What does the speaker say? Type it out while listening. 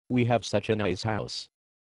We have such a nice house.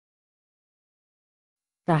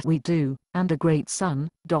 That we do, and a great son,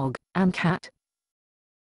 dog, and cat.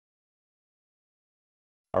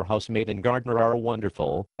 Our housemaid and gardener are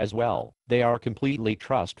wonderful, as well. They are completely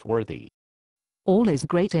trustworthy. All is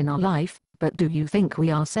great in our life, but do you think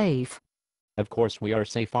we are safe? Of course we are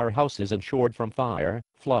safe. Our house is insured from fire,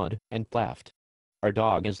 flood, and theft. Our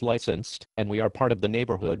dog is licensed, and we are part of the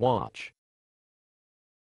neighborhood watch.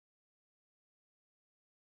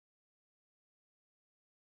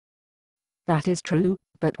 That is true,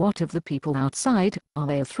 but what of the people outside? Are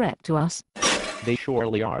they a threat to us? They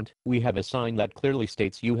surely aren't. We have a sign that clearly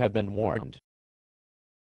states you have been warned.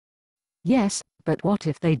 Yes, but what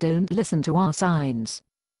if they don't listen to our signs?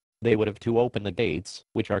 They would have to open the gates,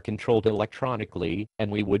 which are controlled electronically,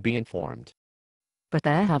 and we would be informed. But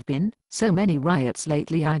there have been so many riots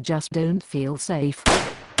lately, I just don't feel safe.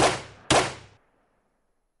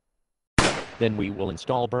 Then we will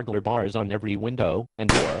install burglar bars on every window and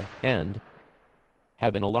door, and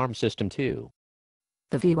have an alarm system too.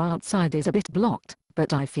 The view outside is a bit blocked,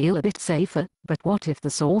 but I feel a bit safer. But what if they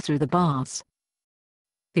saw through the bars?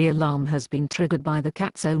 The alarm has been triggered by the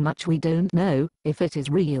cat so much we don't know if it is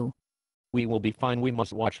real. We will be fine. We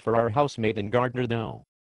must watch for our housemaid and gardener though.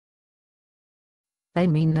 They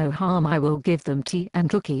mean no harm. I will give them tea and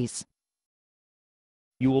cookies.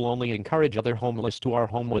 You will only encourage other homeless to our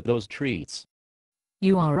home with those treats.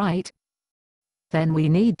 You are right. Then we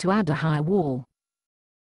need to add a high wall.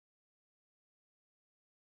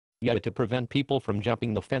 Yeah, to prevent people from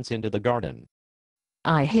jumping the fence into the garden.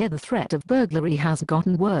 I hear the threat of burglary has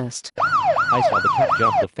gotten worse. I saw the cat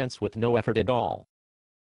jump the fence with no effort at all.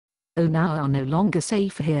 Oh, now are no longer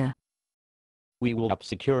safe here. We will up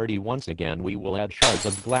security once again. We will add shards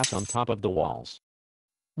of glass on top of the walls.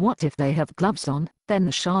 What if they have gloves on? Then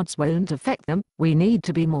the shards won't affect them. We need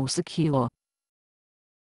to be more secure.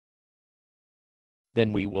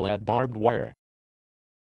 Then we will add barbed wire.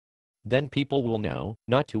 Then people will know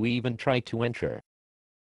not to even try to enter.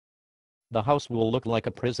 The house will look like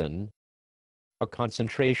a prison, a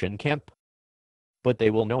concentration camp, but they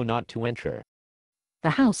will know not to enter.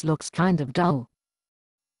 The house looks kind of dull,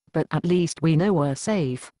 but at least we know we're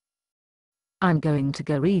safe. I'm going to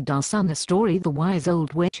go read our son a story the wise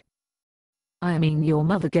old witch. I mean your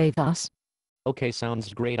mother gave us. Okay,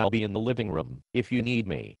 sounds great. I'll be in the living room if you need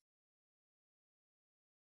me.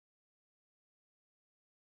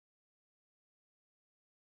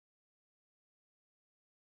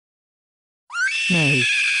 No.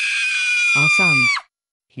 Our son.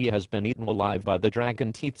 He has been eaten alive by the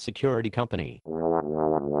Dragon Teeth Security Company.